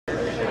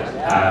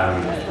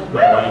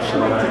My wife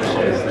sometimes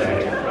says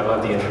that I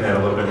love the internet a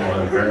little bit more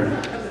than her.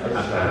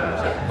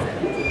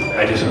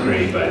 I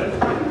disagree, but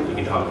you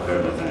can talk with her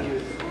about that.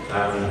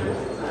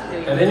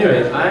 And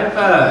anyway,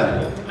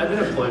 I've been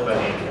employed by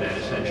the internet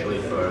essentially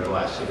for the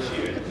last 6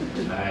 years.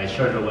 I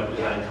started a web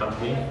design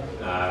company,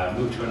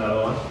 moved to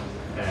another one,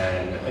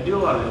 and I do a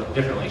lot of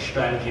different like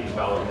strategy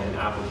development,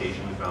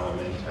 application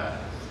development,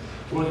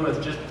 working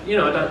with just, you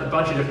know, a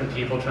bunch of different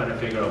people trying to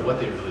figure out what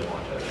they really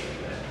want out of the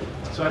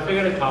internet. So I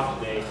figured I'd talk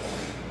today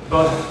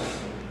about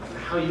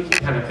how you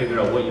can kind of figure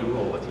out what your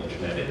role with the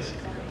internet is.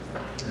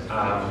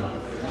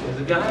 There's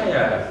a guy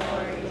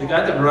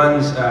that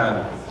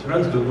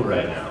runs Google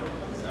right now.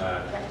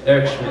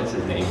 Eric Schmidt's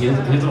his name.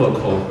 Here's a little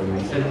quote from him.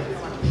 He said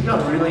he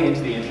got really into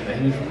the internet.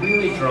 He was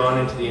really drawn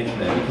into the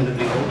internet because of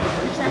the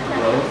openness, the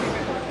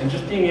growth, and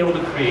just being able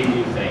to create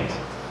new things.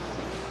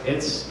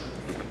 It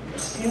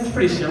seems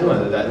pretty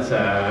similar.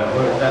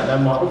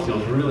 That model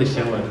feels really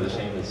similar to the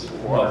same as,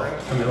 well,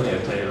 familiar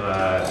to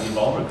the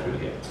Evolver crew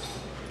here.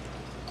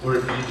 Where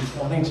you're just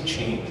wanting to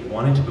change, you're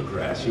wanting to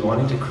progress, you're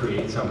wanting to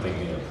create something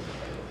new.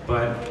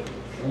 But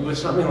with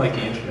something like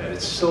the internet,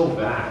 it's so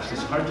vast,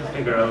 it's hard to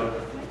figure out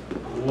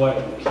what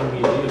can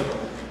we do.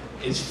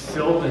 It's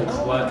filled with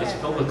clutter, it's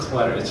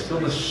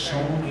filled with so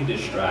many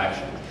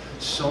distractions,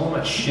 so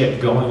much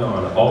shit going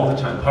on all the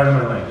time. Pardon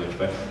my language,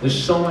 but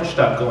there's so much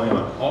stuff going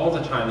on all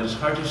the time that it's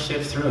hard to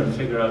sift through and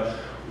figure out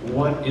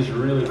what is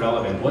really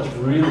relevant, what's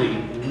really,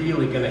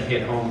 really gonna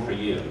hit home for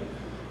you.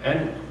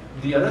 And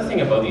the other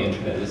thing about the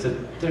internet is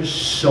that there's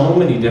so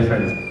many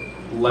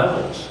different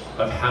levels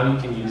of how you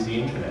can use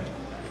the internet.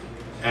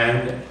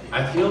 And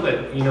I feel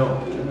that, you know,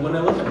 when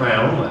I look at my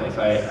own life,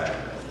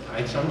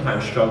 I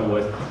sometimes struggle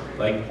with,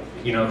 like,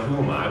 you know, who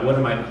am I? What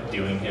am I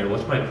doing here?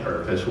 What's my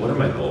purpose? What are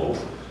my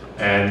goals?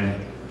 And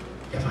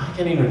if I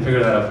can't even figure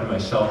that out for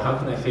myself, how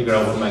can I figure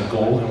out what my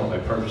goals and what my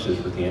purpose is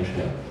with the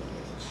internet?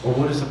 Or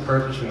what is the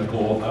purpose and the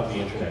goal of the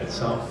internet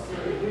itself?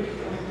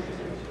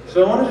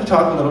 So I wanted to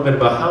talk a little bit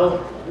about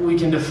how we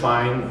can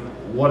define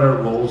what our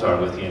roles are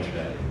with the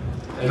internet.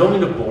 I don't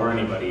mean to bore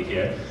anybody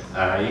here.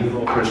 You can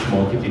go for a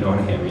smoke if you don't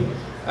want to hear me.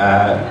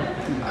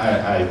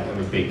 I'm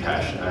a big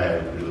passion. I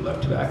really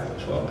love tobacco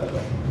as well, by the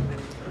way.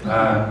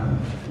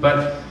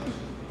 But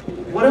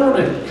what I want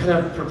to kind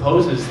of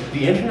propose is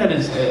the internet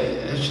is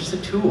just a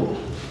tool,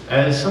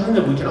 as something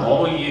that we can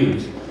all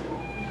use,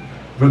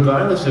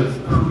 regardless of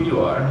who you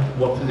are,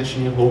 what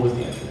position you hold with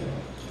the internet.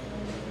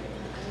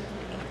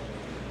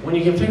 When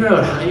you can figure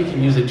out how you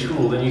can use a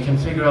tool, then you can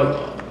figure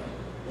out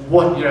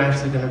what you're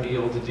actually going to be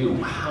able to do,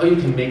 how you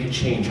can make a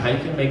change, how you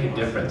can make a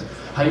difference,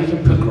 how you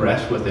can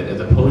progress with it as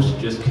opposed to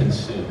just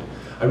consume.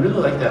 I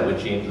really like that what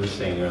James was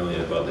saying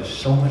earlier about there's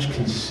so much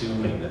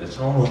consuming that it's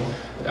almost,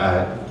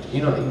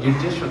 you know,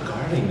 you're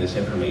disregarding this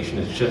information.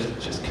 It's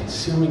just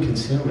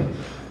consuming.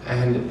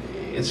 And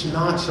it's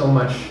not so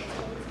much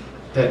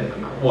that,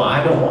 well,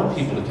 I don't want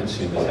people to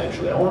consume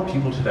essentially. I want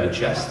people to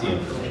digest the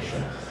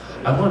information.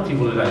 I want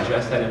people to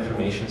digest that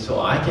information so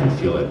I can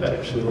feel it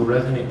better, so it'll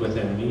resonate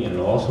within me and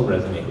it'll also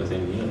resonate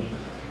within you.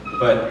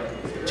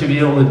 But to be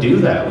able to do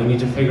that, we need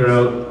to figure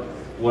out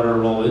what our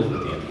role is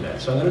with the internet.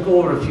 So I'm going to go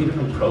over a few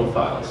different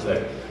profiles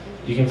that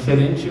you can fit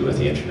into with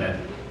the internet.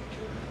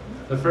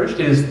 The first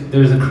is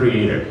there's a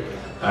creator.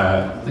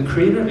 The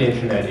creator of the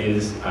internet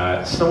is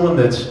someone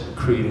that's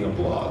creating a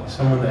blog,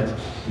 someone that's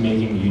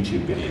making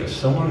YouTube videos,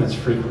 someone that's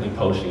frequently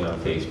posting on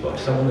Facebook,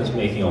 someone that's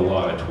making a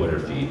lot of Twitter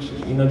feeds,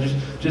 you know,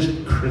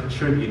 just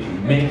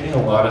contributing, making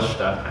a lot of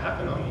stuff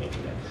happen on the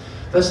internet.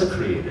 That's the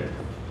creator.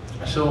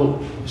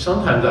 So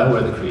sometimes I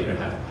wear the creator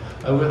hat.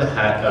 I wear the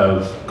hat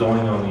of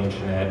going on the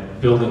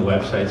internet, building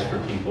websites for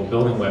people,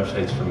 building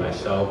websites for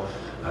myself,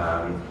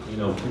 you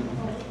know,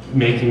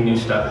 making new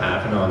stuff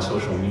happen on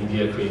social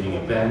media, creating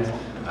events.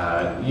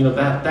 You know,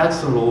 that's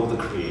the role of the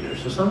creator.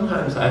 So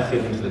sometimes I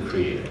fit into the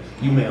creator.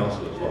 You may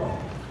also as well.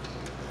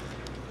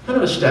 Kind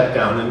of a step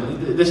down,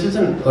 and this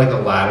isn't like a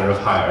ladder of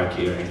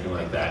hierarchy or anything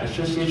like that. It's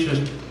just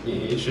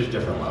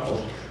different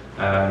levels.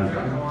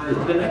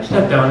 The next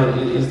step down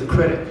is the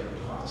critic.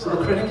 So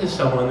the critic is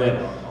someone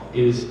that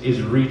is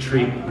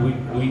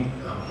retweeting.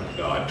 Oh my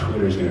God,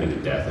 Twitter's gonna be to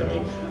death. I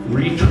mean,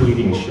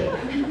 retweeting shit.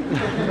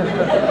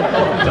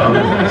 Dumb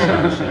as that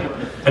sounds.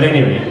 At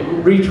any rate,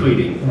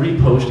 retweeting,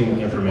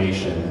 reposting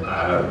information,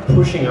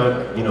 pushing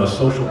out, you know,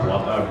 social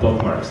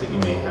bookmarks that you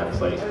may have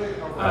placed.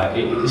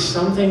 It is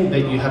something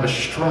that you have a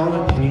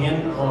strong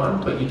opinion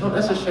on, but you don't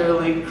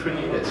necessarily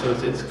create it. So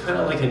it's kind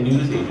of like a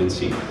news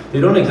agency. They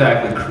don't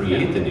exactly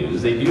create the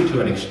news. They do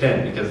to an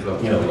extent because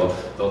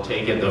they'll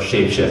take it, they'll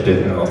shapeshift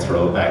it, and they'll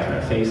throw it back in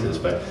our faces.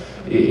 But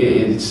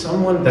it's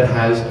someone that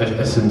has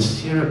a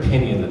sincere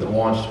opinion that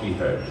wants to be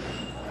heard.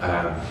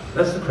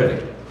 That's the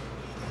critic.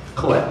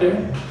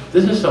 Collector.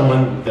 This is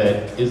someone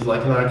that is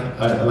like an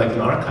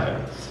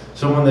archive.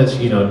 Someone that's,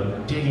 you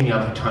know, digging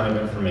up a ton of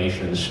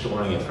information and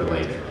storing it for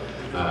later.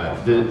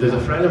 There's a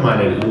friend of mine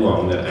at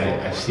Oolong that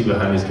I see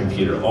behind his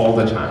computer all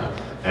the time,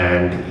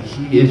 and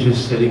he is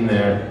just sitting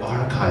there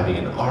archiving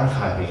and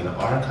archiving and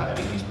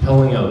archiving. He's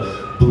pulling out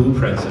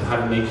blueprints of how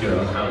to make your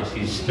own house.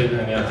 He's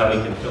figuring out how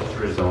he can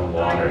filter his own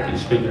water.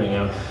 He's figuring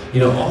out,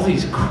 all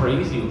these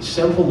crazy,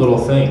 simple little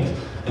things.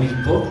 And he's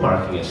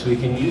bookmarking it so he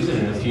can use it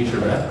in a future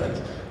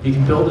reference. He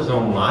can build his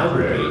own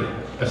library,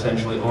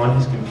 essentially, on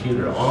his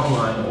computer,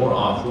 online or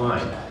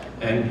offline.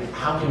 And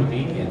how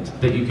convenient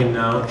that you can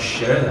now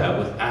share that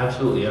with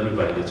absolutely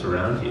everybody that's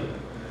around you.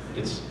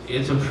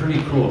 It's a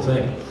pretty cool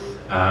thing.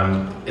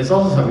 It's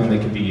also something that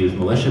can be used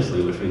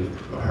maliciously, which we've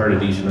heard a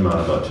decent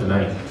amount about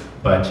tonight.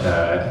 But,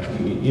 I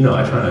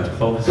try not to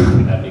focus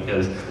on that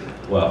because,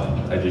 well,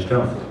 I just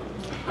don't.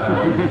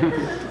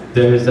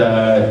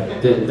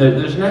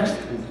 There's next,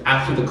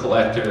 after the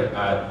collector,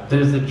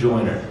 there's the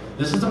joiner.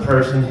 This is the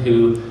person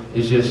who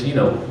is just,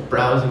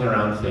 browsing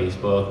around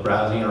Facebook,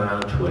 browsing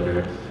around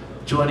Twitter,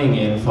 joining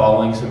in,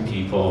 following some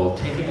people,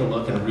 taking a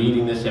look and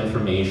reading this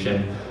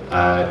information,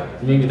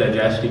 maybe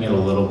digesting it a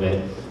little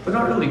bit, but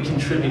not really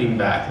contributing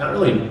back, not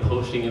really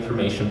posting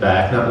information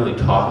back, not really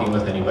talking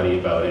with anybody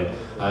about it.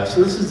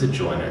 So this is the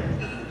joiner.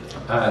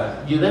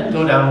 You then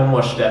go down one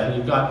more step and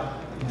you've got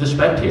the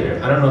spectator.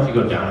 I don't know if you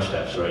go down a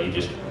step, sorry,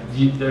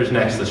 there's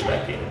next the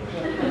spectator.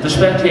 The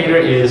spectator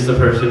is the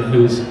person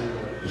who's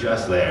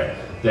just there.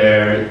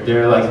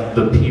 They're like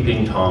the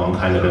peeping Tom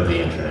kind of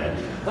the internet.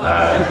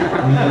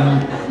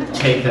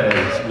 Take that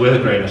as, with a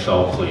grain of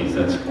salt, please.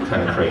 That's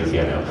kind of crazy,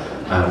 I know.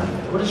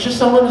 But it's just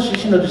someone that's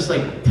just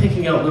like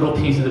picking out little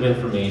pieces of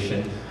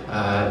information,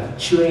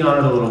 chewing on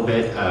it a little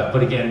bit,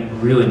 but again,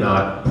 really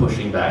not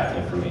pushing back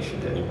information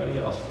to anybody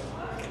else.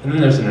 And then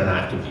there's an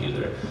active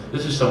user.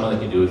 This is someone that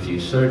can do a few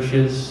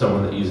searches,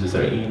 someone that uses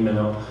their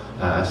email,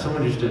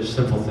 someone just does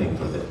simple things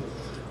with it.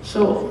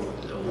 So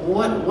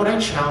what I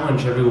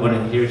challenge everyone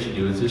in here to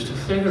do is to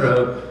figure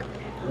out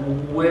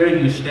where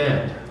you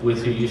stand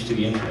with your use to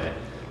the internet.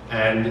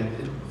 And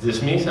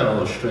this may sound a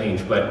little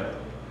strange, but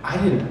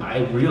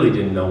I really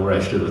didn't know where I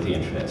stood with the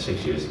internet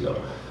 6 years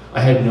ago. I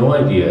had no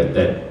idea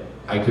that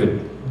I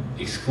could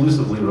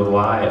exclusively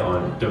rely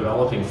on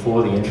developing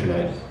for the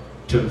internet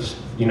to,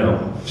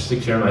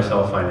 secure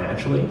myself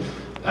financially,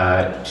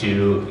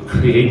 to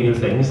create new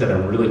things that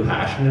I'm really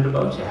passionate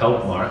about, to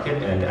help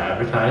market and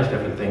advertise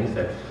different things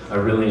that I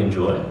really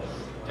enjoy.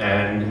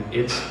 And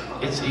it's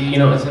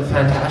a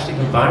fantastic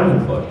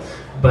environment for it.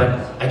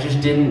 But I just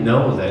didn't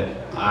know that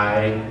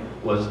I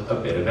was a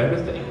bit of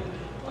everything.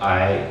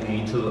 I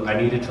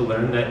needed to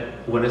learn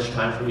that when it's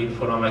time for me to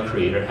put on my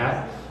creator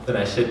hat, then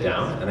I sit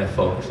down and I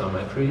focus on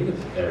my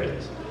creative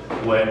areas.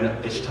 When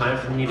it's time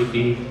for me to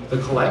be the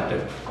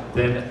collector,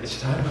 then it's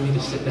time for me to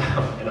sit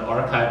down and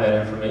archive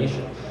that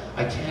information.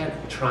 I can't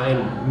try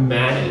and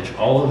manage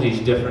all of these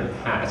different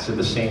hats at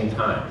the same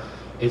time.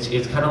 It's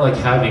kind of like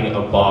having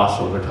a boss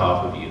over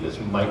top of you that's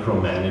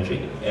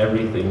micromanaging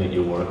everything that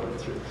you're working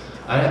through.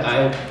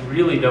 I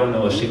really don't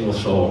know a single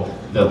soul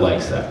that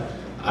likes that.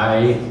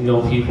 I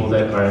know people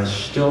that are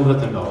instilled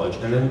with the knowledge,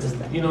 and then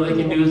they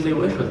can do as they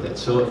wish with it.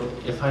 So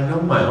if I know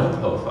my own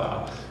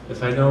profile,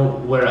 if I know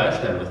where I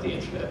stand with the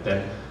internet,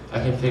 then I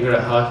can figure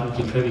out how I can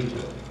contribute to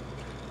it.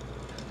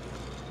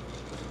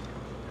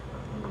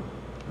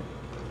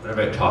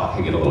 Whenever I talk,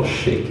 I get a little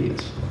shaky.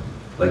 It's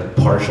like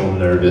partial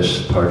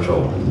nervous,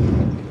 partial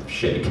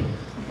shake.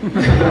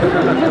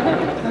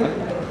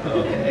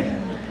 Okay.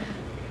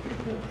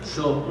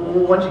 So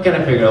once you kind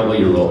of figure out what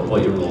your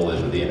role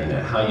is with the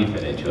internet, how you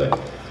fit into it,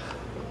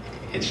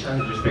 it's time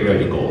to just figure out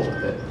your goals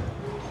with it.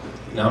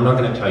 Now, I'm not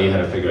going to tell you how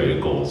to figure out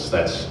your goals.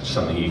 That's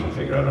something you can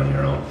figure out on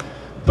your own.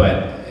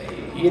 But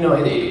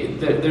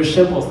there's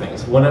simple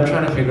things. When I'm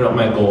trying to figure out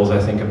my goals, I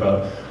think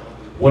about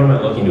what am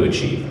I looking to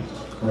achieve?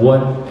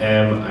 What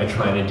am I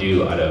trying to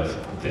do out of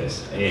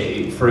this?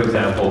 For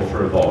example,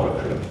 for a ball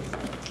recruit,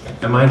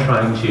 am I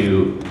trying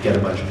to get a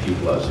bunch of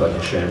people out so I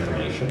can share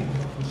information?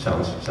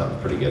 Sounds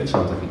pretty good.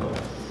 Sounds like a goal.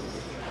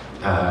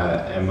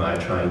 Am I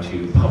trying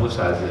to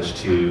publicize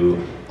this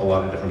to a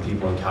lot of different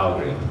people in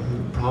Calgary?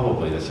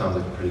 Probably. That sounds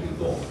like a pretty good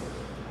goal.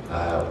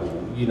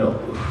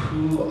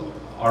 Who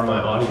are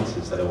my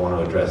audiences that I want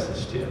to address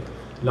this to?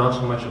 Not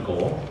so much a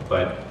goal,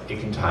 but it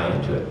can tie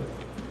into it.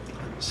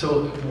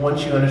 So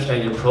once you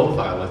understand your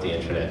profile with the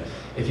internet,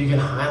 if you can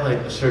highlight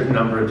a certain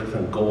number of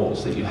different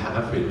goals that you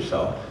have for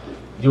yourself,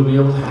 you'll be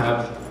able to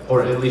have,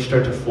 or at least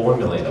start to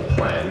formulate a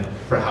plan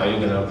for how you're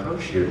going to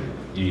approach your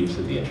use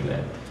of the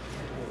internet.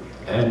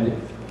 And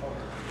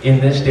in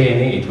this day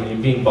and age, when you're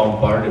being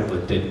bombarded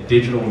with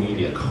digital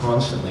media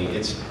constantly,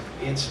 it's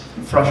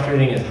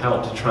frustrating as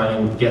hell to try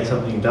and get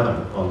something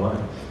done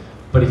online.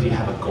 But if you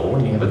have a goal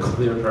and you have a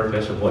clear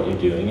purpose of what you're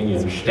doing and you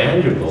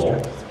understand your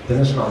goal,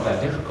 then it's not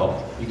that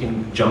difficult. You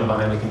can jump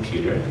behind the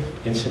computer,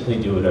 instantly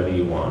do whatever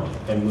you want,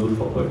 and move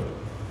forward.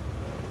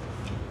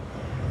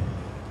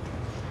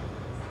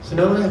 So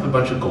now that I have a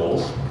bunch of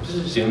goals, just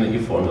assume that you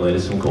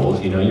formulated some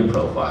goals. You know your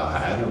profile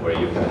hat and where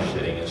you're kind of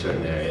sitting in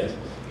certain areas.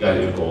 You got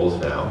your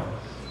goals now.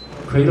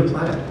 Create a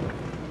plan.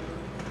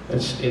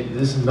 This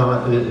is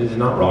not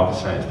rocket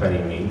science by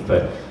any means,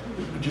 but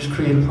just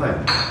create a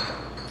plan.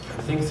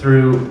 Think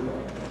through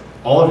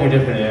all of your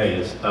different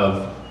areas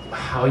of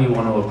how you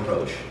want to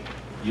approach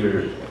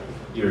your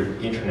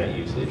internet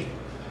usage.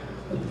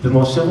 The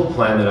most simple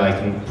plan that I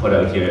can put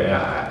out here,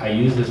 I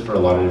use this for a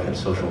lot of different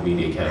social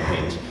media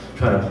campaigns,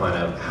 trying to plan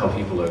out how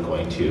people are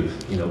going to,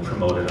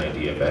 promote an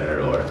idea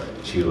better, or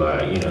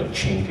to,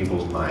 change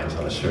people's minds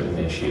on a certain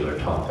issue or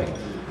topic.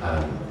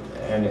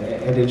 And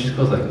it just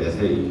goes like this.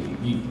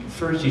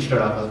 First, you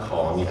start off with a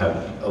call, and you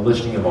have a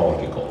listing of all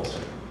of your goals.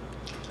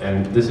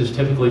 And this is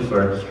typically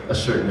for a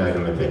certain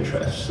item of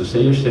interest. So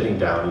say you're sitting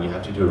down and you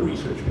have to do a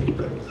research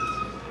paper.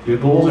 Your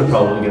goals are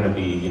probably going to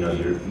be,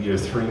 your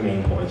 3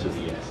 main points of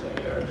the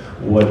essay, or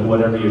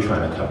whatever you're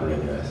trying to cover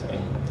in your essay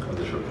or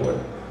this report.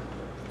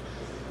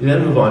 You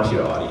then move on to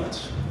your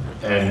audience.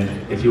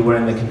 And if you're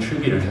wearing the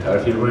contributor, or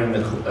if you're wearing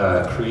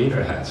the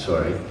creator hat,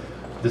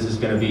 this is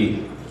going to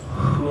be,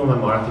 who am I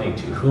marketing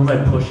to? Who am I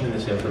pushing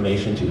this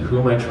information to? Who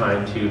am I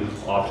trying to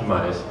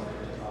optimize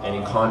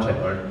any content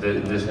or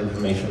this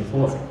information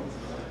for?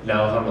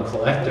 Now, if I'm a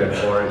collector,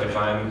 or if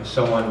I'm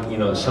someone,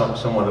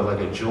 somewhat of like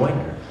a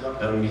joiner, I'm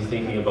going to be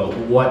thinking about,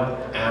 what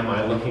am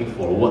I looking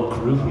for? What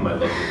group am I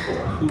looking for?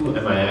 Who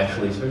am I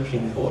actually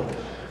searching for?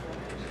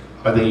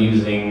 Are they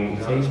using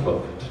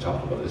Facebook to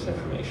talk about this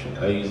information?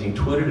 Are they using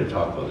Twitter to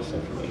talk about this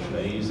information?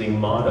 Are they using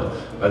Motto?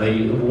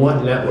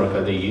 What network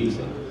are they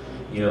using?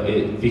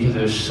 Because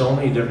there's so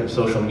many different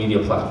social media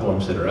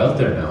platforms that are out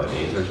there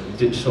nowadays.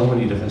 There's so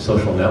many different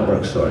social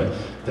networks,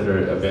 that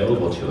are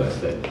available to us,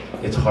 that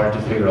it's hard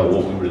to figure out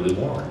what we really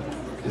want.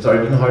 It's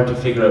even hard to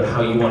figure out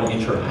how you want to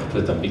interact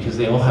with them, because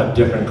they all have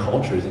different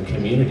cultures and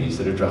communities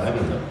that are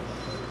driving them.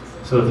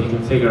 So if you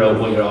can figure out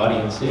what your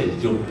audience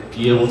is, you'll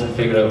be able to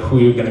figure out who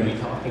you're going to be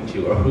talking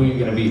to, or who you're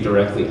going to be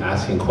directly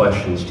asking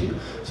questions to.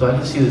 So I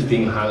can see this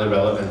being highly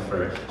relevant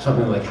for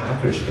something like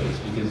Hackerspace,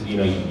 because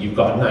you've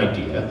got an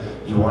idea,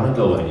 you want to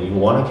go in, you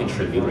want to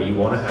contribute, or you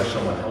want to have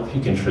someone help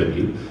you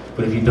contribute,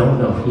 but if you don't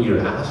know who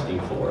you're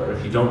asking for, or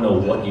if you don't know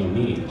what you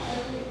need,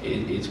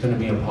 it's going to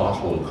be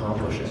impossible to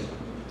accomplish it.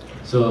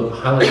 So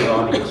highlight your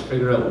audience,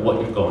 figure out what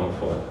you're going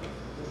for.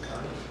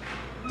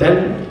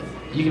 Then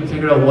you can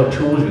figure out what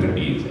tools you're going to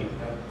be using.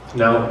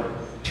 Now,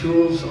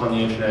 tools on the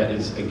internet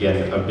is,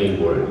 again, a big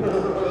word.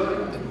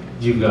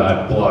 You've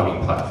got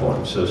blogging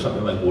platforms, so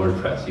something like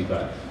WordPress. You've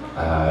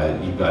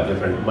got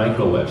different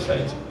micro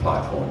websites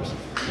platforms.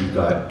 You've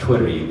got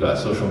Twitter. You've got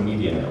social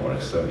media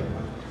networks.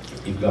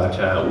 You've got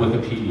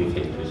Wikipedia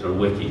pages, or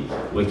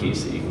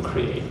wikis that you can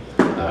create.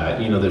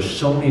 There's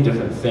so many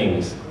different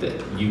things that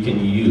you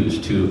can use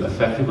to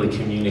effectively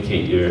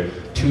communicate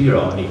to your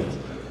audience.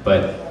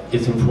 But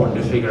it's important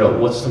to figure out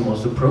what's the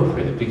most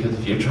appropriate, because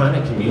if you're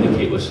trying to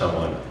communicate with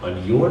someone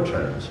on your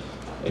terms,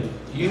 it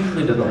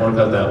usually doesn't work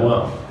out that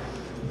well.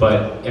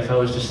 But if I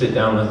was to sit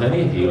down with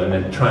any of you and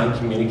then try and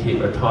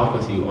communicate or talk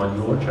with you on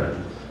your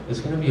terms, it's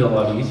going to be a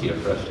lot easier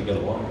for us to get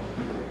along.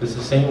 It's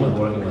the same with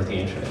working with the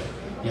internet.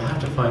 You have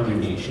to find your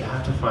niche. You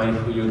have to find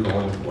who you're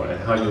going for and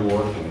how you're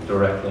working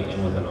directly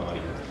in with an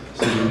audience,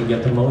 so you can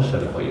get the most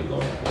out of what you're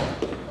going for.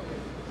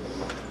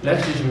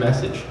 Next is your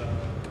message.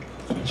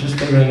 Just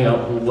figuring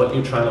out what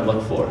you're trying to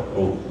look for,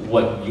 or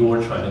what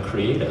you're trying to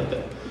create out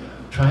there.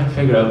 Try and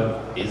figure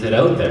out, is it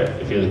out there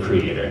if you're the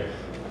creator?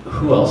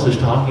 Who else is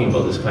talking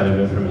about this kind of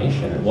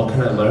information, and what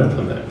can I learn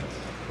from them?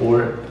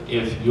 Or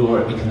if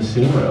you're a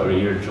consumer, or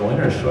you're a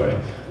joiner,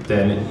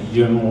 then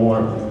you're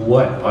more,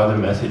 what are the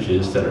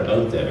messages that are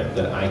out there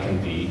that I can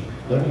be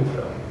learning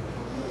from?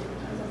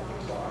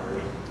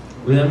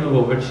 We then move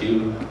over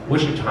to,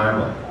 what's your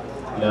timeline?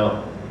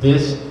 Now,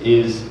 this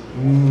is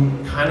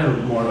kind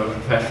of more of a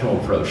professional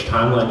approach.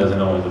 Timeline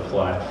doesn't always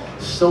apply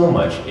so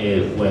much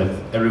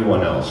with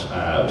everyone else,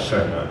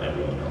 certainly not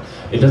everyone else.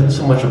 It doesn't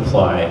so much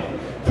apply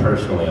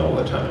personally all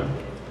the time.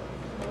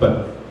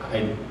 But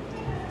I'm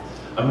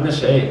going to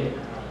say,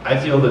 I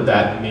feel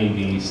that may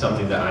be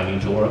something that I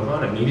need to work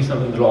on, and maybe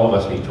something that all of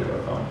us need to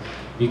work on.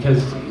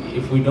 Because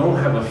if we don't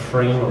have a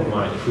frame of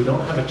mind, if we don't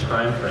have a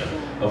time frame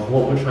of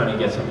what we're trying to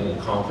get something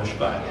accomplished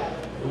by,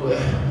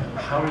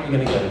 how are you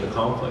going to get it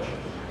accomplished?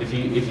 If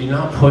you're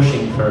not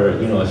pushing for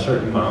a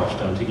certain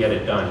milestone to get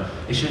it done,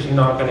 it's just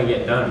not going to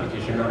get done,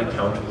 because you're not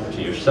accountable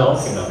to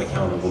yourself, you're not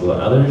accountable to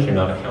others, you're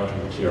not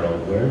accountable to your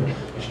own word.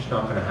 It's just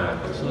not going to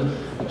happen.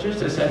 So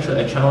just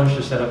essentially a challenge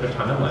to set up a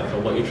timeline for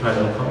what you're trying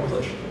to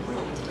accomplish.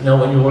 Now,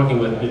 when you're working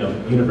with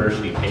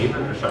university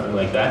papers or something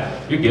like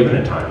that, you're given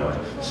a timeline,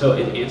 so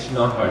it's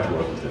not hard to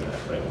work within that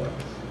framework.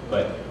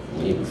 But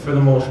for the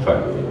most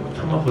part,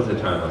 come up with a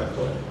timeline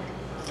for it.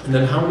 And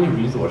then how many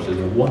resources,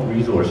 or what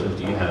resources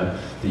do you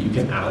have that you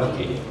can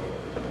allocate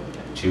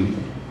to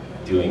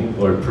doing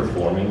or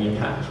performing your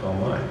task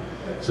online?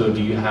 So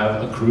do you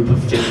have a group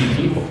of 50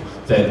 people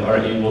that are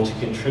able to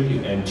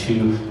contribute and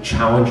to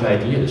challenge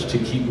ideas, to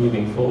keep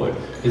moving forward?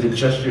 Is it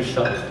just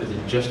yourself? Is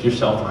it just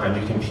yourself behind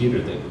your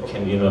computer that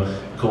can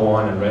go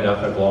on and write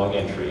up a blog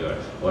entry,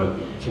 or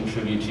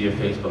contribute to your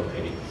Facebook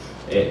page?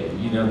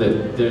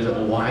 There's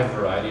a wide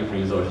variety of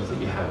resources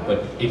that you have,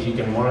 but if you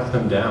can mark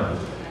them down,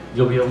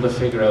 you'll be able to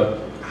figure out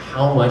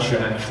how much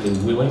you're actually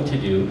willing to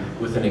do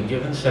within a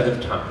given set of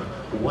time,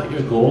 what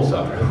your goals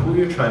are, who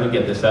you're trying to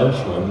get this out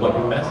to, and what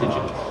your message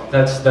is.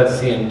 That's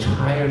the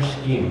entire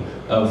scheme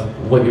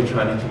of what you're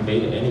trying to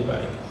convey to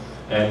anybody.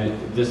 And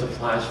this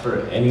applies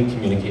for any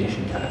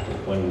communication tactic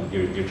when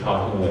you're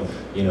talking with,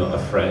 you know, a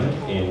friend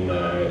in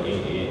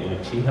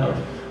a tea house,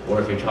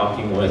 or if you're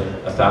talking with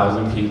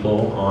 1,000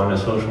 people on a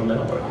social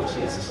network. It's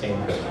the same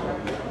thing.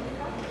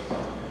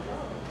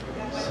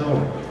 So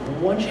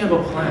once you have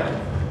a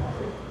plan,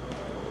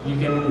 you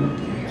can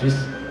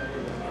just,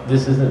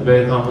 this isn't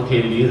very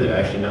complicated either.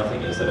 Actually,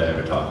 nothing is that I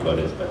ever talk about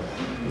is, but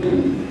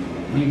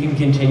you can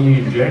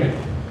continue your journey.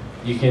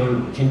 You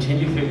can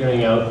continue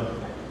figuring out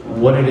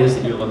what it is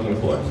that you're looking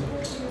for.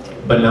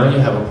 But now you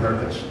have a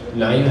purpose.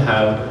 Now you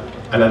have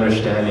an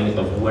understanding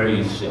of where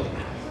you sit,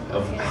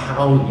 of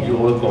how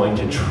you're going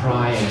to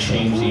try and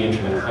change the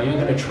internet, how you're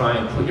going to try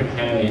and put your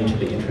hand into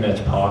the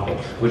internet's pocket,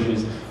 which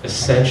is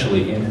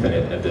essentially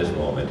infinite at this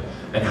moment,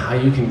 and how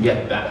you can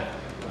get back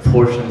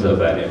portions of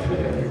that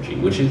infinite energy,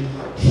 which is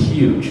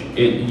huge.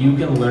 You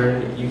can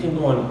learn, you can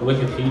go on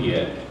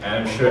Wikipedia, and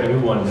I'm sure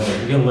everyone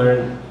knows, you can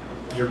learn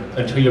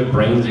until your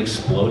brain's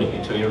exploding,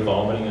 until you're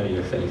vomiting out of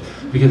your face,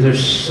 because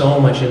there's so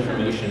much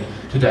information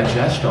to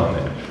digest on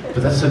there.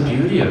 But that's the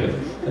beauty of it.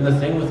 And the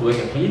thing with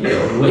Wikipedia,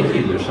 or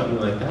wikis, or something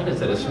like that, is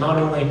that it's not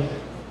only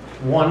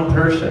one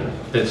person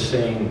that's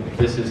saying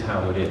this is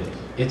how it is,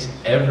 it's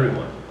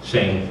everyone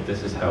saying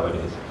this is how it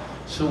is.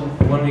 So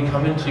when we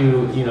come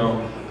into, you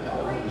know,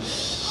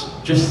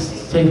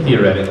 just say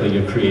theoretically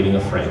you're creating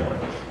a framework.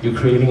 You're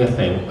creating a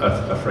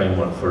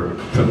framework for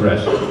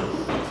progression,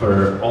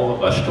 for all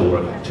of us to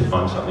work to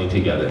fund something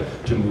together,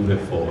 to move it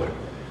forward.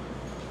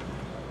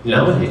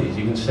 Nowadays,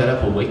 you can set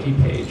up a wiki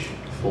page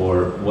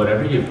for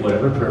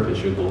whatever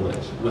purpose your goal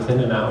is, within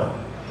an hour.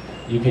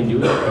 You can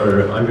do it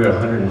for under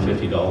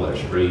 $150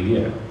 for a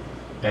year.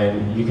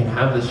 And you can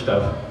have this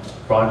stuff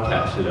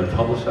broadcasted and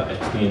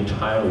publicized to the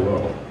entire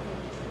world.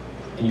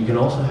 And you can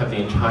also have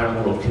the entire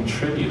world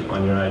contribute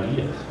on your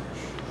ideas.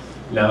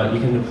 Now, you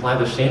can apply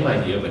the same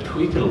idea, but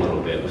tweak it a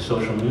little bit with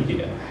social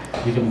media.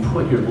 You can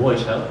put your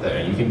voice out there,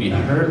 and you can be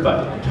heard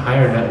by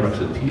entire networks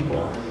of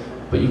people,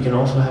 but you can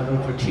also have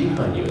them critique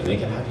on you, and they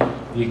can have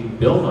you can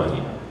build on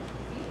you.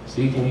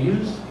 So you can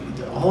use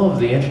all of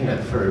the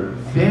internet for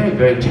very,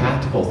 very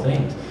tactical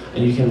things,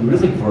 and you can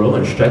really grow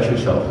and stretch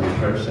yourself as a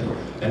person.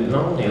 And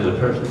not only as a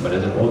person, but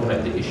as an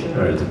organization,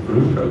 or as a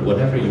group, or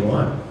whatever you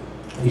want.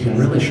 You can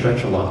really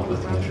stretch a lot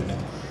with the internet.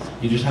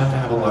 You just have to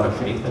have a lot of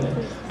faith in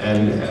it.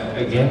 And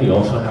again, you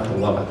also have to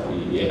love it.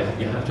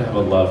 You have to have a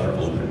love for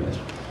openness.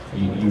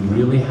 You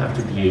really have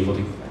to be able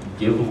to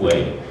give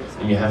away,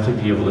 and you have to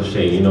be able to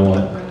say, you know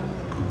what,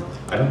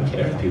 I don't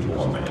care if people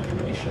want my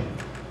information.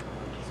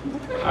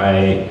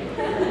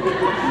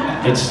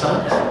 It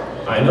sucks.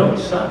 I know it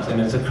sucks, and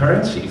it's a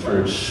currency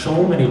for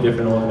so many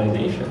different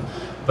organizations.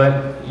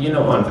 But, you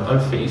know, on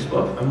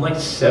Facebook, I'm like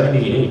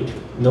 78.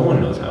 No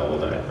one knows how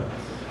old I am.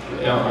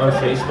 On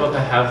Facebook, I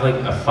have like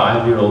a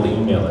 5-year-old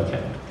email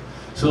account.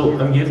 So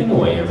I'm giving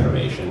away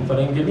information, but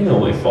I'm giving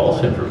away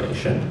false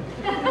information.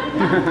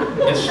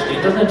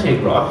 It doesn't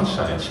take rocket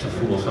science to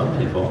fool some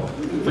people,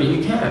 but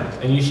you can,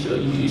 and you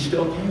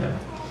still can.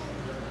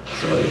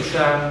 So it's,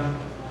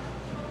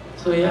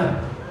 so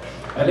yeah.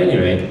 At any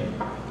rate,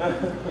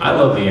 I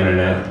love the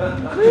internet. I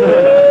think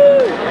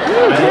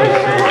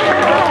it's so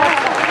cool.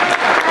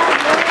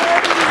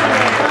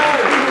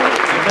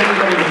 If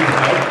anybody needs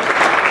help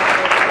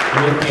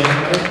with the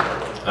internet,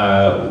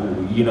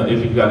 you know,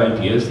 if you've got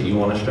ideas that you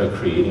want to start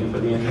creating for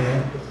the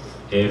internet,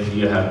 if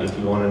you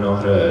want to know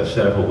how to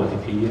set up a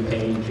Wikipedia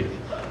page, if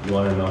you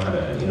want to know how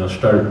to, you know,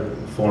 start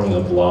forming a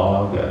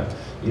blog,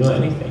 you know,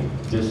 anything,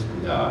 just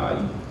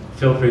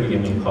feel free to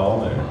give me a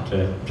call or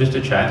just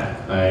to chat.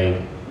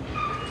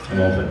 I'm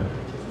open.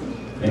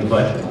 Any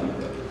questions?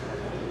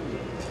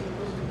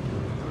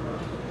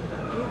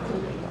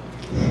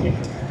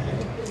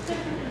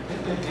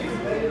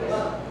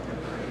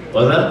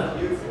 What's that?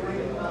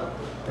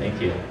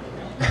 Thank you.